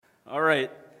All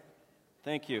right.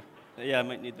 Thank you. Yeah, I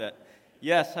might need that.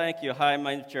 Yes, thank you. Hi,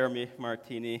 my name's Jeremy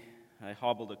Martini. I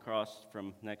hobbled across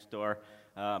from next door.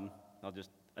 I'll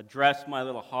just address my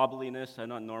little hobbliness. I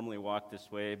don't normally walk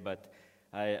this way, but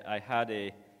I had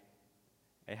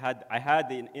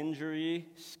an injury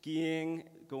skiing,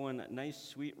 going a nice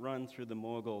sweet run through the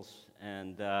moguls,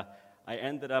 and I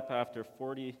ended up after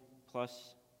 40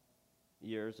 plus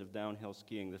years of downhill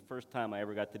skiing. The first time I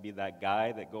ever got to be that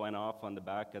guy that going off on the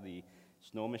back of the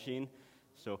snow machine.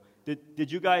 So,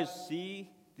 did you guys see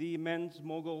the men's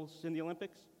moguls in the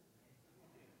Olympics?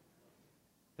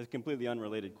 That's a completely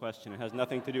unrelated question. It has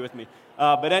nothing to do with me.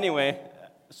 But anyway,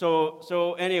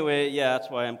 so anyway, yeah, that's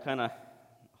why I'm kind of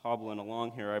hobbling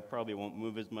along here. I probably won't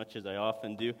move as much as I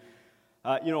often do.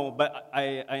 But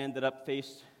I ended up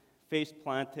face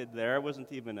planted there. It wasn't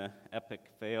even an epic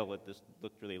fail. It just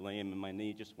looked really lame, and my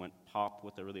knee just went pop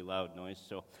with a really loud noise.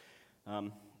 So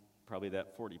probably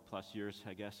that 40-plus years,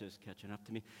 I guess, is catching up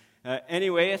to me.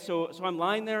 Anyway, so I'm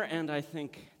lying there, and I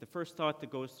think the first thought that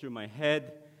goes through my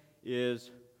head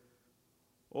is,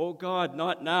 oh, God,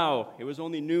 not now. It was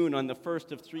only noon on the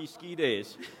first of 3 ski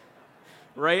days,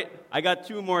 right? I got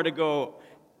 2 more to go,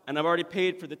 and I've already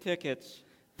paid for the tickets.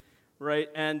 Right,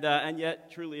 and yet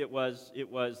truly it was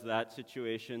that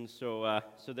situation. So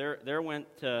there went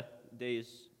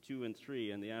days 2 and 3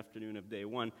 in the afternoon of day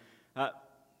 1.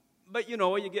 But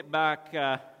you get back.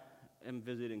 I'm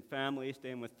visiting family,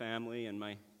 staying with family, and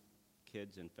my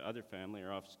kids and other family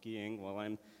are off skiing while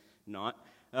I'm not.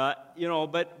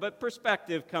 But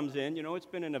perspective comes in. It's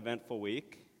been an eventful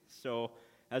week. So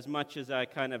as much as I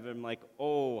kind of am like,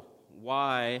 oh,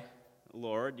 why,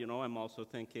 Lord? I'm also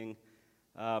thinking.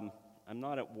 I'm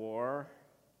not at war,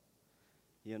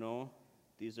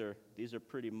 These are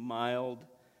pretty mild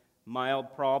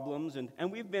problems,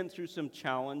 and we've been through some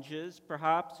challenges,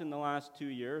 perhaps in the last 2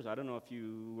 years. I don't know if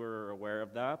you were aware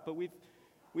of that, but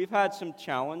we've had some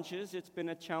challenges. It's been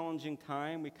a challenging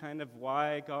time. We kind of,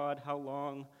 why, God, how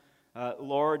long,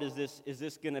 Lord, is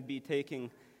this going to be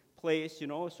taking place?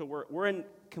 So we're in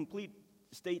complete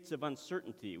states of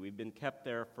uncertainty. We've been kept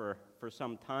there for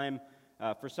some time.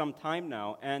 For some time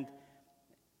now,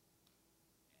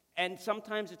 and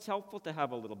sometimes it's helpful to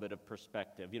have a little bit of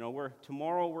perspective.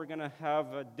 Tomorrow we're going to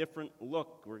have a different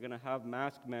look. We're going to have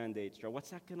mask mandates. Or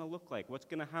what's that going to look like? What's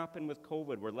going to happen with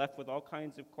COVID? We're left with all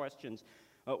kinds of questions.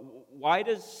 Why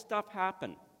does stuff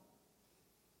happen?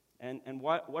 And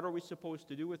what are we supposed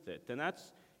to do with it? And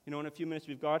that's, in a few minutes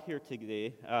we've got here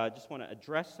today, I just want to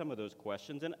address some of those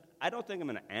questions. And I don't think I'm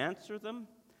going to answer them.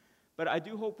 But I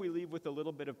do hope we leave with a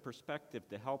little bit of perspective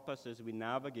to help us as we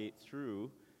navigate through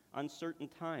uncertain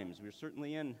times. We're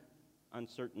certainly in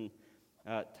uncertain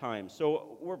times.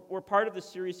 So we're part of the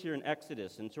series here in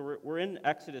Exodus, and so we're in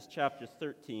Exodus chapter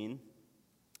 13,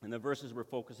 and the verses we're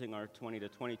focusing are 20 to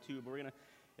 22. But we're going to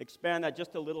expand that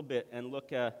just a little bit and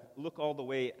look all the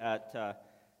way at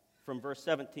from verse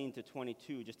 17 to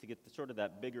 22, just to get sort of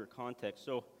that bigger context.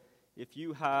 So if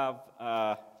you have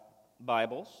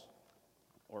Bibles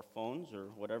or phones, or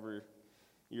whatever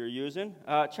you're using.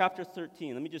 Chapter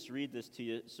 13, let me just read this to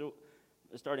you. So,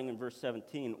 starting in verse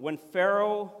 17. When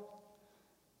Pharaoh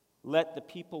let the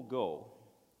people go,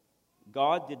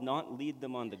 God did not lead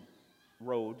them on the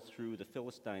road through the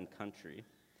Philistine country,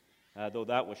 though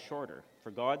that was shorter. For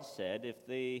God said, if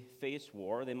they face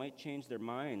war, they might change their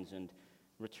minds and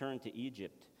return to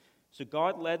Egypt. So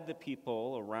God led the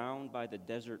people around by the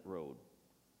desert road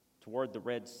toward the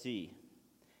Red Sea.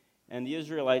 And the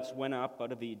Israelites went up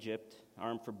out of Egypt,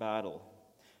 armed for battle.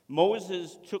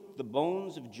 Moses took the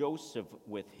bones of Joseph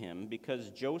with him, because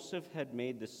Joseph had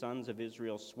made the sons of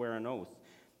Israel swear an oath.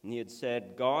 And he had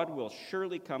said, God will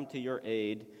surely come to your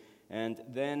aid, and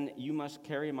then you must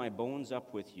carry my bones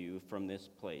up with you from this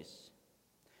place.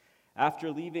 After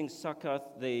leaving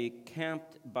Succoth, they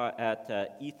camped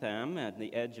at Etham, at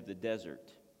the edge of the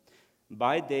desert.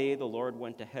 By day, the Lord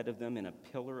went ahead of them in a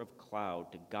pillar of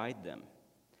cloud to guide them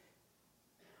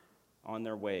on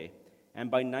their way, and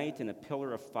by night in a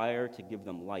pillar of fire to give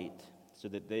them light, so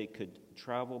that they could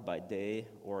travel by day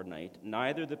or night.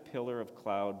 Neither the pillar of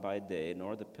cloud by day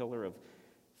nor the pillar of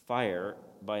fire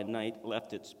by night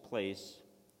left its place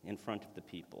in front of the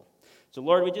people. So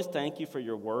Lord, we just thank you for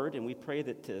your word, and we pray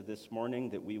that this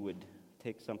morning that we would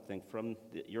take something from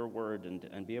your word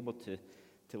and be able to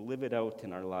live it out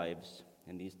in our lives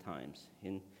in these times.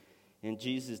 In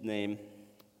Jesus' name,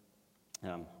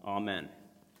 amen.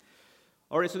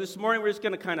 All right, so this morning we're just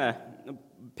going to kind of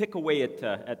pick away at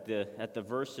the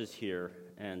verses here,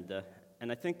 and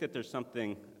I think that there's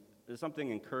something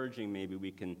encouraging maybe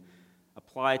we can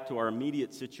apply to our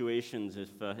immediate situations.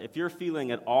 If you're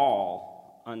feeling at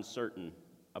all uncertain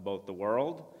about the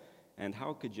world, and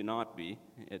how could you not be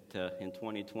in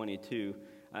 2022?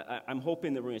 I'm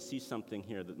hoping that we're going to see something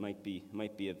here that might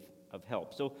be of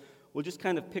help. So we'll just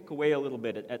kind of pick away a little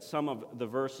bit at some of the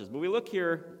verses. But we look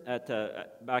here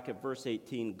back at verse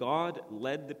 18. God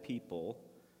led the people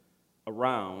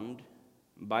around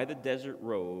by the desert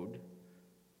road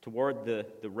toward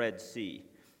the Red Sea.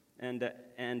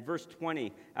 And verse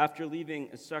 20, after leaving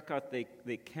Succoth,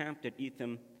 they camped at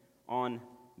Etham on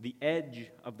the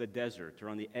edge of the desert, or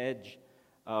on the edge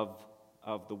of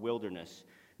the wilderness.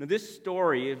 Now, this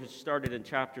story, which started in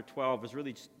chapter 12, is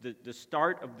really the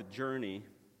start of the journey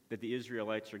that the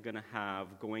Israelites are going to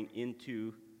have going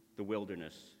into the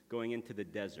wilderness, going into the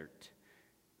desert.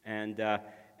 And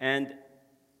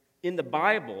in the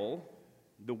Bible,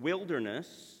 the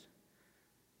wilderness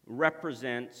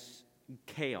represents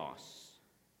chaos.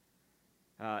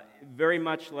 Very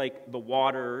much like the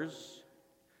waters,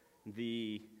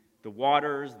 the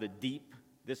deep,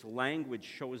 this language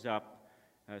shows up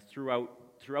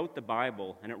throughout the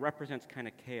Bible, and it represents kind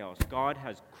of chaos. God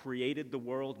has created the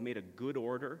world, made a good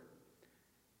order,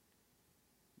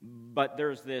 but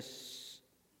there's this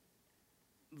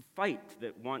fight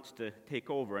that wants to take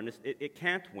over, and it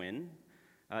can't win.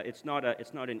 It's not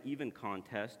an even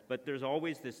contest, but there's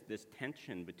always this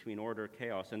tension between order and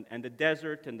chaos, and the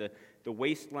desert and the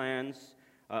wastelands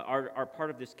are part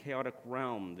of this chaotic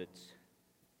realm that's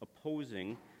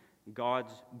opposing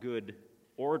God's good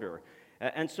order.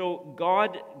 And so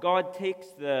God takes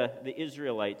the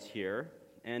Israelites here,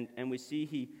 and we see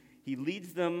he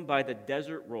leads them by the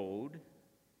desert road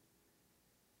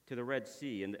to the Red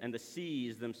Sea, and the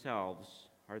seas themselves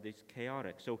are these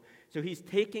chaotic. So he's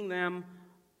taking them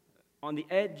on the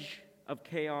edge of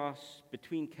chaos,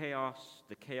 between chaos,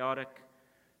 the chaotic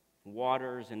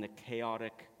waters, and the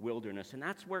chaotic wilderness. And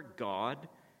that's where God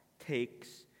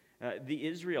takes the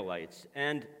Israelites.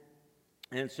 And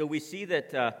so we see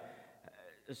that,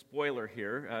 a spoiler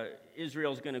here,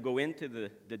 Israel's going to go into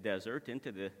the desert,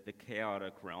 into the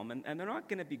chaotic realm, and they're not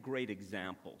going to be great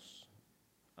examples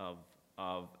of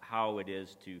how it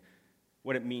is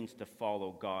what it means to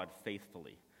follow God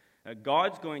faithfully.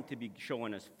 God's going to be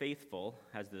showing us faithful,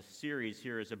 as the series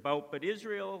here is about, but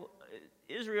Israel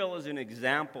is an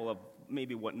example of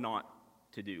maybe what not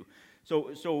to do.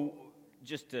 So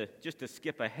just to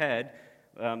skip ahead,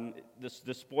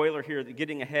 the spoiler here,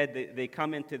 getting ahead, they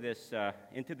come into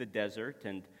the desert,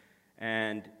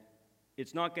 and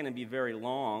it's not going to be very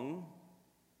long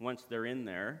once they're in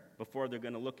there before they're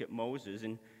going to look at Moses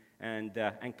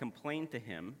and complain to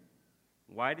him.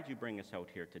 Why did you bring us out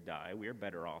here to die? We are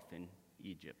better off in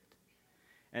Egypt.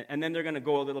 And then they're going to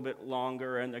go a little bit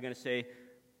longer, and they're going to say,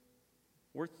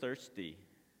 we're thirsty.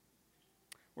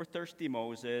 We're thirsty,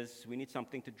 Moses. We need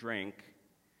something to drink.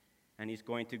 And he's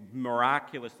going to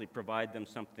miraculously provide them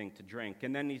something to drink.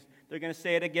 And then they're going to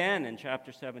say it again in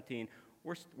chapter 17.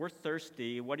 We're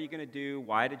thirsty. What are you going to do?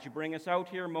 Why did you bring us out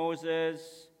here,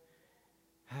 Moses?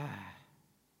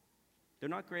 They're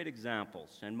not great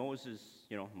examples, and Moses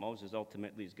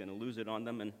ultimately is going to lose it on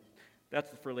them, and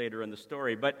that's for later in the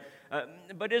story. But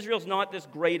Israel's not this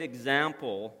great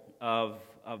example of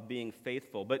being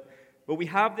faithful. But we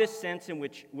have this sense in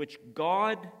which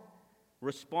God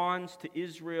responds to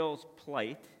Israel's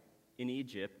plight in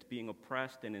Egypt, being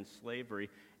oppressed and in slavery,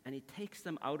 and he takes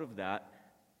them out of that,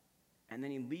 and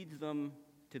then he leads them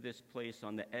to this place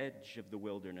on the edge of the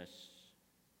wilderness,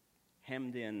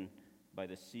 hemmed in by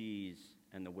the seas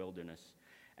and the wilderness.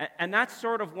 And that's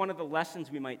sort of one of the lessons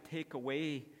we might take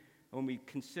away when we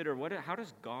consider how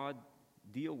does God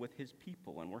deal with his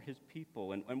people, and we're his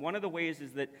people. And one of the ways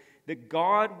is that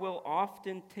God will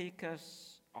often take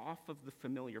us off of the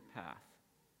familiar path.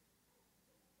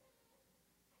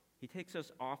 He takes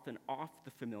us often off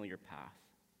the familiar path,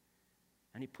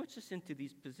 and he puts us into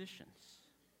these positions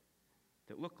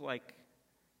that look like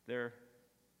they're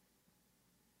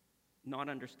not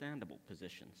understandable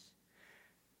positions.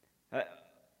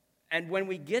 And when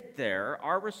we get there,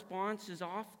 our response is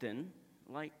often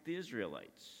like the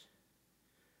Israelites.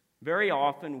 Very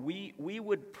often, we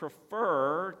would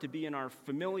prefer to be in our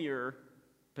familiar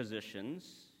positions,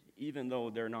 even though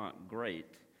they're not great,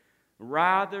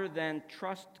 rather than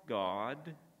trust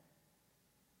God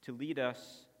to lead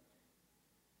us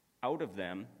out of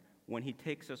them when he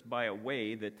takes us by a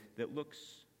way that looks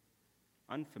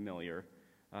unfamiliar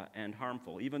and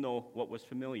harmful, even though what was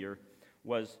familiar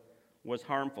was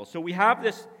harmful. So we have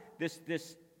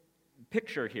this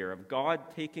picture here of God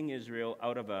taking Israel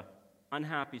out of an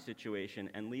unhappy situation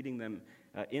and leading them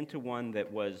into one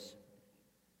that was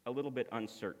a little bit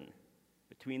uncertain,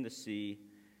 between the sea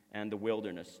and the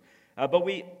wilderness. But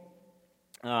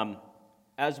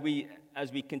as we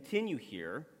as we continue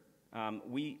here,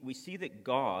 we see that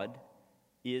God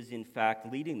is in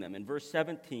fact leading them. In verse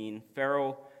 17,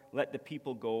 Pharaoh let the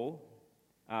people go.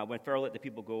 When Pharaoh let the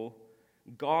people go,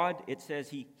 God, it says,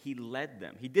 he led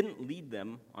them. He didn't lead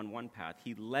them on one path.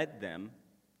 He led them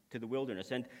to the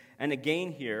wilderness. And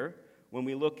again here, when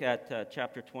we look at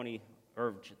chapter 20,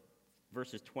 or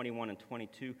verses 21 and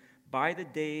 22, by the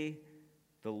day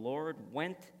the Lord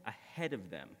went ahead of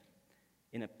them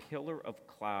in a pillar of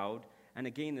cloud. And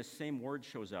again, the same word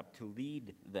shows up, to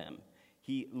lead them.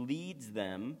 He leads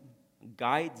them,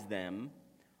 guides them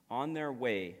on their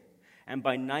way, and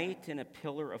by night in a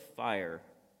pillar of fire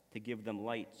to give them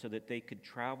light, so that they could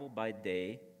travel by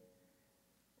day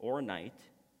or night.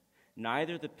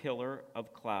 Neither the pillar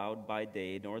of cloud by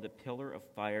day nor the pillar of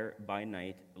fire by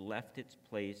night left its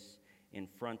place in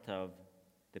front of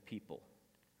the people.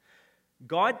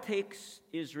 God takes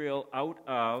Israel out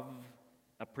of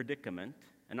a predicament,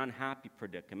 an unhappy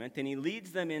predicament, and he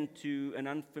leads them into an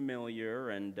unfamiliar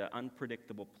and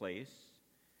unpredictable place.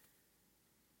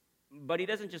 But he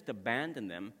doesn't just abandon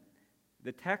them.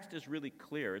 The text is really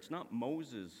clear. It's not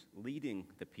Moses leading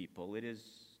the people. It is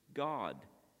God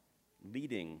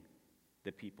leading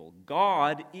the people.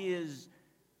 God is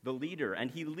the leader, and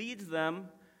he leads them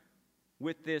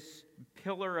with this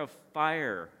pillar of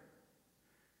fire.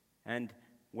 And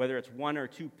whether it's one or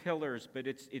two pillars, but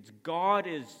it's God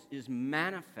is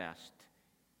manifest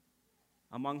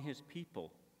among his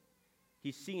people.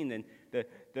 He's seen, and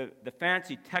the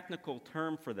fancy technical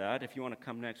term for that, if you want to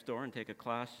come next door and take a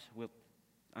class, we'll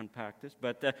unpack this,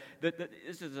 but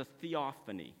this is a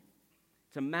theophany.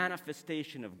 It's a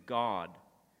manifestation of God.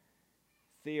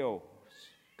 Theos,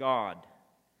 God.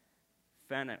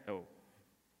 Phaneo,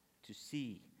 to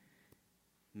see,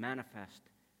 manifest.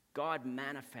 God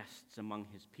manifests among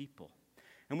his people.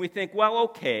 And we think, well,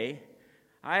 okay,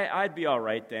 I'd be all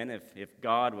right then if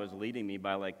God was leading me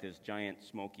by like this giant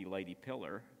smoky lighty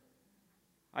pillar.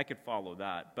 I could follow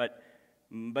that.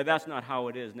 But that's not how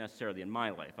it is necessarily in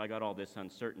my life. I got all this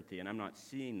uncertainty, and I'm not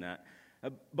seeing that.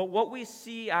 But what we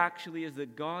see actually is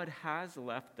that God has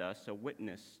left us a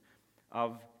witness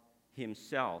of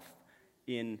himself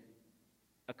in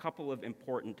a couple of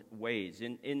important ways.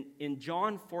 In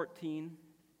John 14,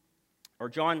 or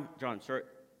John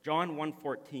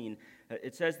 1:14,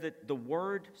 it says that the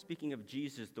Word, speaking of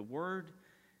Jesus, the Word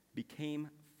became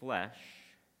flesh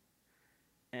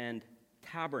and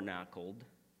tabernacled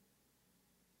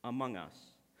among us.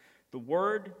 The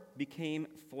Word became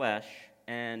flesh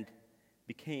and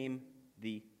became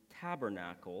the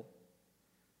tabernacle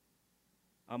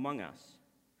among us.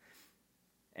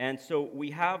 And so we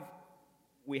have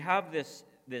this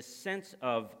sense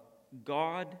of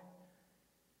God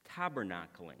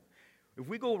tabernacling. If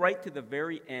we go right to the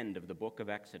very end of the book of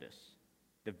Exodus,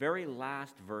 the very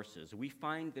last verses, we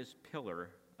find this pillar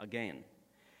again.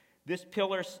 This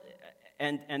pillar,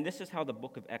 and this is how the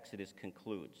book of Exodus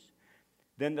concludes.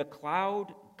 Then the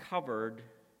cloud covered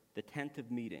the tent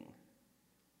of meeting,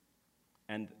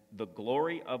 and the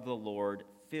glory of the Lord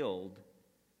filled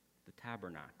the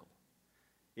tabernacle.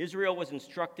 Israel was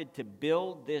instructed to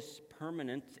build this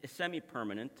permanent,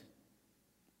 semi-permanent,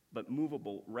 but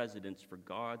movable residence for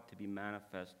God to be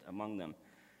manifest among them.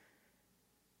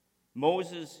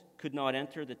 Moses could not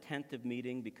enter the tent of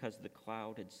meeting because the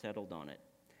cloud had settled on it,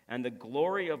 and the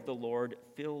glory of the Lord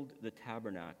filled the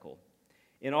tabernacle.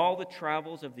 In all the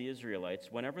travels of the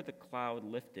Israelites, whenever the cloud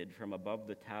lifted from above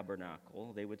the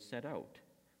tabernacle, they would set out.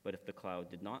 But if the cloud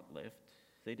did not lift,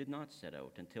 they did not set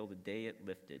out until the day it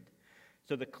lifted.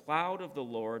 So the cloud of the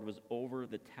Lord was over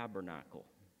the tabernacle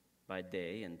by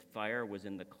day, and fire was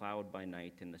in the cloud by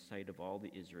night in the sight of all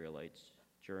the Israelites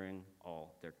during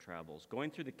all their travels. Going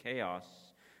through the chaos,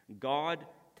 God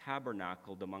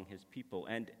tabernacled among his people.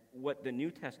 And what the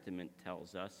New Testament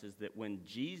tells us is that when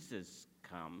Jesus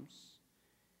comes,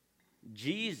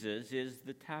 Jesus is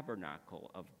the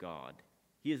tabernacle of God.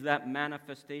 He is that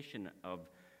manifestation of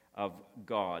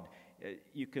God.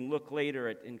 You can look later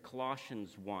in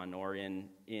Colossians 1 or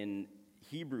in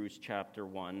Hebrews chapter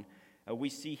 1. We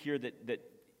see here that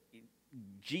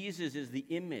Jesus is the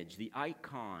image, the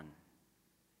icon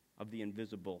of the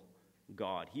invisible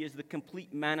God. He is the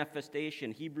complete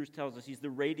manifestation. Hebrews tells us he's the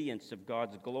radiance of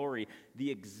God's glory, the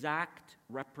exact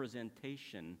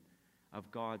representation of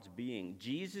God's being.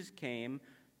 Jesus came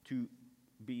to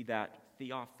be that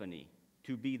theophany,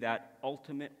 to be that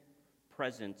ultimate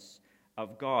presence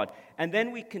of God. And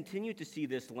then we continue to see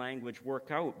this language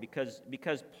work out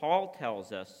because Paul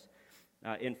tells us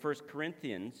in 1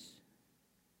 Corinthians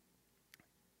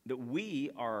that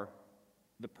we are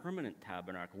the permanent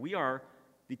tabernacle. We are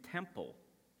the temple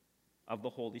of the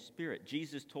Holy Spirit.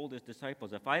 Jesus told his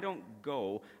disciples, if I don't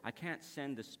go, I can't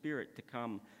send the Spirit to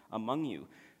come among you.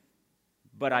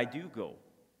 But I do go,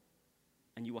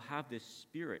 and you will have this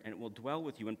Spirit, and it will dwell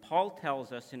with you. And Paul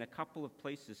tells us in a couple of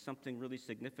places something really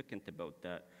significant about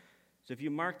that. So if you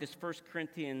mark this 1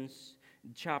 Corinthians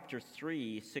chapter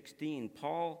 3:16,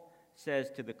 Paul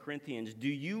says to the Corinthians, do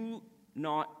you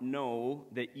not know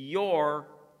that your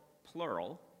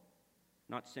plural,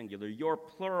 not singular, your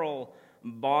plural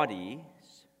bodies,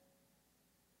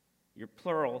 you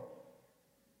plural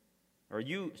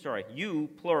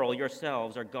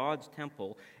yourselves are God's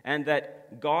temple, and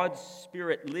that God's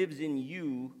Spirit lives in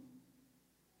you,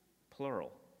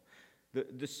 plural.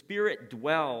 The Spirit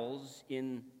dwells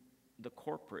in the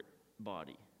corporate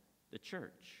body, the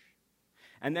church.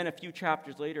 And then a few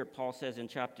chapters later, Paul says in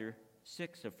chapter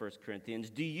 6 of 1 Corinthians,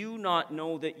 do you not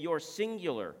know that your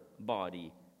singular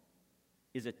body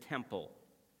is a temple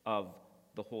of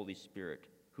the Holy Spirit,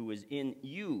 who is in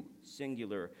you,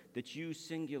 singular, that you,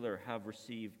 singular, have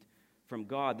received from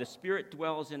God? The Spirit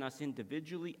dwells in us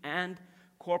individually and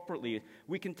corporately.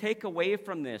 We can take away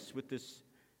from this with this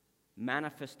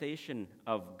manifestation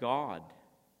of God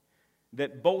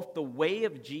that both the way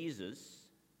of Jesus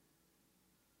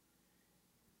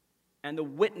and the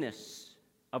witness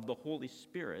of the Holy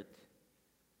Spirit,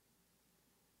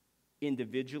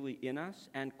 individually in us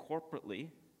and corporately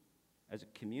as a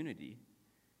community,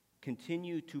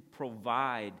 continue to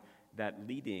provide that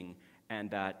leading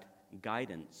and that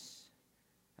guidance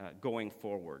going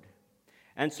forward.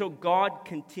 And so God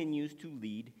continues to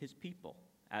lead his people,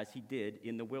 as he did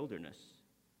in the wilderness,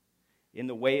 in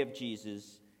the way of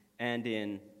Jesus and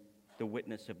in the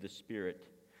witness of the Spirit.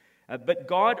 But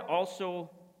God also,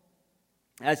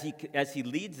 as he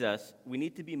leads us, we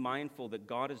need to be mindful that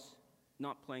God is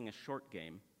not playing a short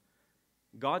game.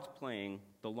 God's playing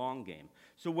the long game.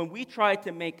 So when we try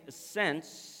to make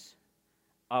sense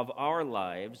of our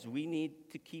lives, we need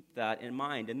to keep that in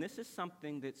mind. And this is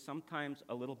something that's sometimes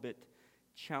a little bit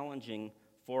challenging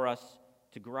for us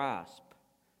to grasp.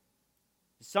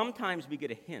 Sometimes we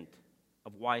get a hint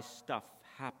of why stuff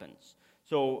happens.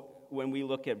 So when we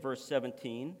look at verse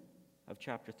 17 of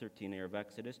chapter 13 there of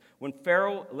Exodus, when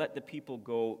Pharaoh let the people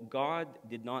go, God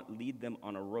did not lead them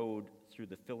on a road through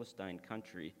the Philistine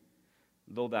country,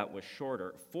 though that was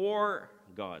shorter. For,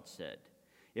 God said,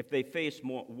 if they face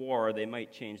more war, they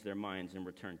might change their minds and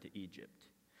return to Egypt.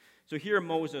 So here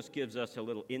Moses gives us a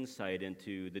little insight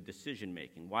into the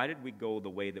decision-making. Why did we go the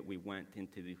way that we went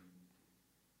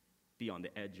be on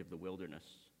the edge of the wilderness?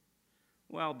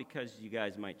 Well, because you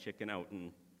guys might chicken out,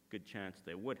 and good chance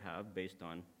they would have based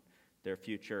on their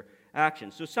future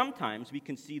actions. So sometimes we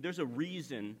can see there's a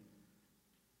reason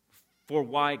for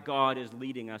why God is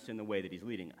leading us in the way that he's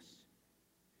leading us.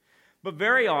 But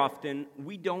very often,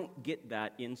 we don't get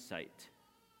that insight.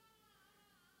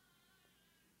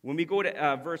 When we go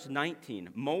to verse 19,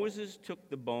 Moses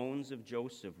took the bones of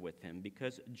Joseph with him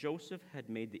because Joseph had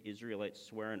made the Israelites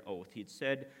swear an oath. He'd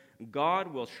said,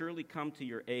 God will surely come to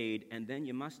your aid, and then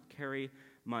you must carry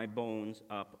my bones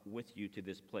up with you to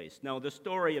this place. Now, the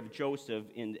story of Joseph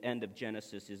in the end of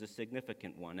Genesis is a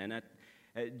significant one. And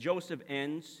Joseph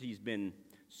ends, he's been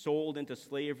sold into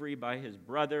slavery by his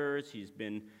brothers. He's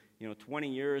been 20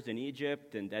 years in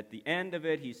Egypt, and at the end of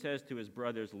it, he says to his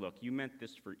brothers, look, you meant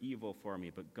this for evil for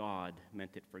me, but God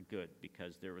meant it for good,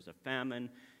 because there was a famine,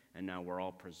 and now we're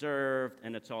all preserved,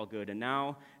 and it's all good. And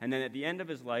then at the end of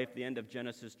his life, the end of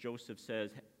Genesis, Joseph says,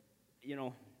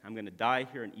 I'm going to die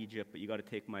here in Egypt, but you got to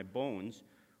take my bones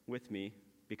with me,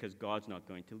 because God's not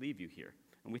going to leave you here.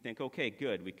 And we think, okay,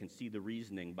 good, we can see the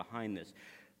reasoning behind this.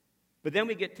 But then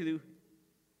we get to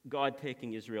God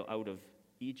taking Israel out of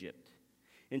Egypt.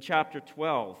 In chapter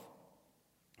 12,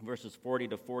 verses 40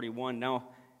 to 41, now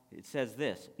it says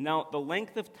this, now the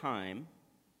length of time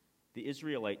the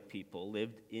Israelite people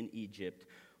lived in Egypt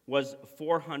was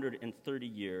 430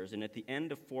 years, and at the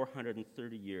end of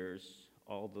 430 years,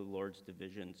 all the Lord's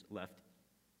divisions left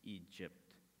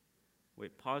Egypt.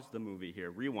 Wait, pause the movie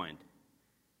here, rewind.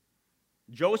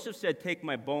 Joseph said, take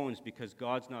my bones because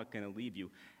God's not going to leave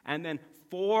you. And then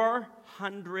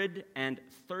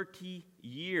 430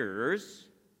 years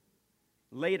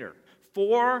later,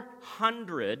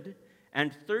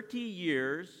 430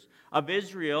 years of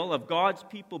Israel, of God's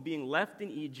people being left in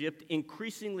Egypt,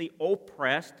 increasingly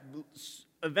oppressed,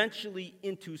 eventually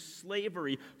into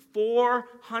slavery.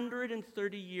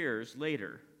 430 years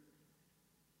later,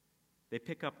 they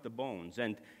pick up the bones.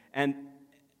 And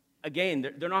again,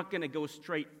 they're not going to go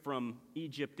straight from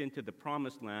Egypt into the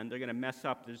Promised Land. They're going to mess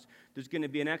up. There's going to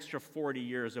be an extra 40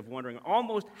 years of wandering,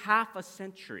 almost half a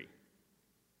century.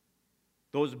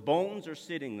 Those bones are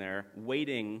sitting there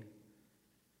waiting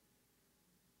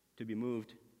to be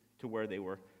moved to where they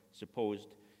were supposed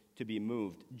to be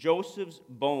moved. Joseph's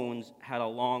bones had a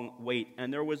long wait,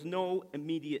 and there was no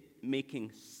immediate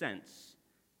making sense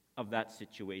of that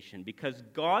situation because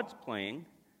God's playing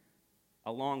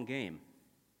a long game.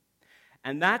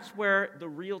 And that's where the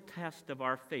real test of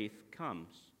our faith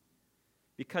comes.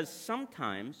 Because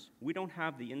sometimes we don't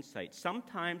have the insight.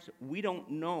 Sometimes we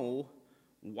don't know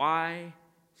why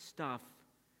stuff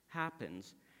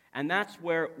happens. And that's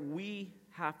where we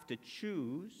have to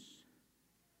choose,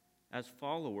 as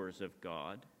followers of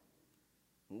God,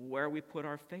 where we put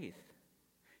our faith.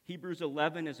 Hebrews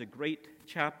 11 is a great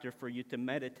chapter for you to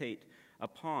meditate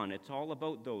upon. It's all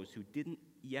about those who didn't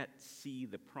yet see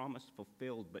the promise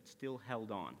fulfilled but still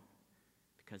held on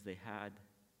because they had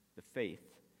the faith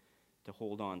to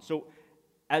hold on. So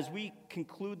as we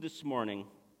conclude this morning,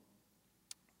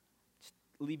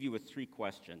 I'll leave you with 3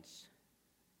 questions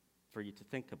for you to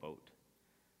think about.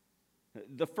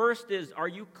 The first is, are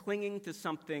you clinging to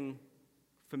something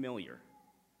familiar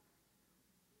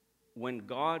when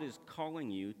God is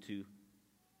calling you to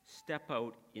step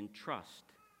out in trust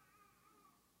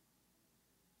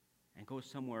and go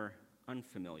somewhere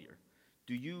unfamiliar?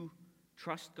 Do you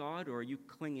trust God, or are you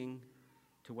clinging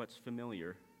to what's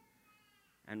familiar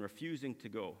and refusing to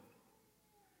go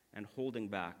and holding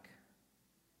back?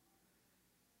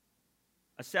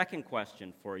 A second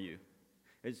question for you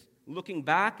is, looking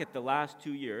back at the last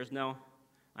 2 years, now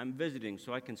I'm visiting,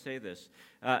 so I can say this,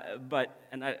 but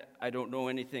I don't know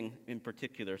anything in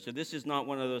particular, so this is not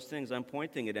one of those things I'm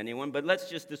pointing at anyone, but let's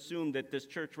just assume that this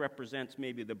church represents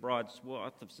maybe the broad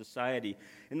swath of society.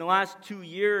 In the last 2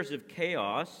 years of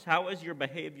chaos, how is your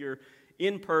behavior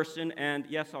in person and,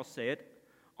 yes, I'll say it,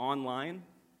 online?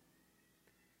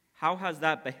 How has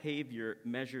that behavior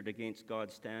measured against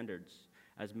God's standards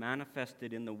as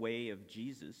manifested in the way of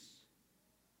Jesus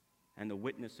and the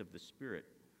witness of the Spirit?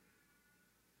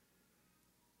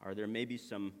 Are there maybe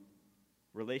some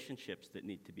relationships that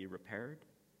need to be repaired?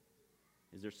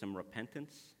 Is there some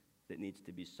repentance that needs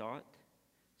to be sought?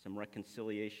 Some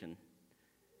reconciliation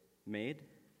made?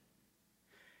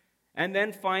 And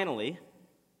then finally,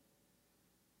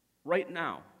 right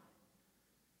now,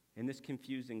 in this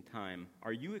confusing time,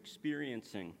 are you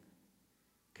experiencing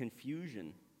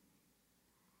confusion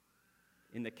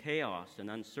in the chaos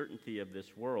and uncertainty of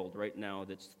this world right now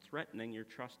that's threatening your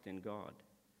trust in God?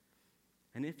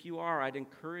 And if you are, I'd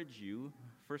encourage you,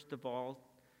 first of all,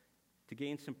 to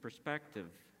gain some perspective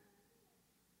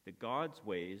that God's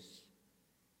ways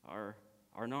are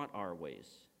not our ways,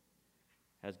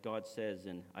 as God says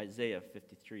in Isaiah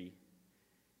 53.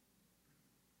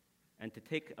 And to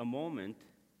take a moment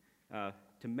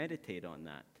to meditate on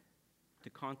that, to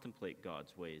contemplate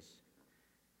God's ways,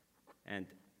 and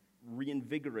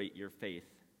reinvigorate your faith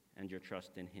and your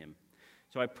trust in Him.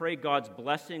 So I pray God's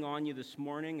blessing on you this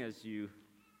morning as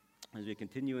we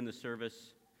continue in the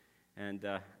service, and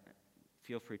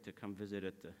feel free to come visit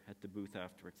at the booth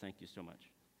afterwards. Thank you so much.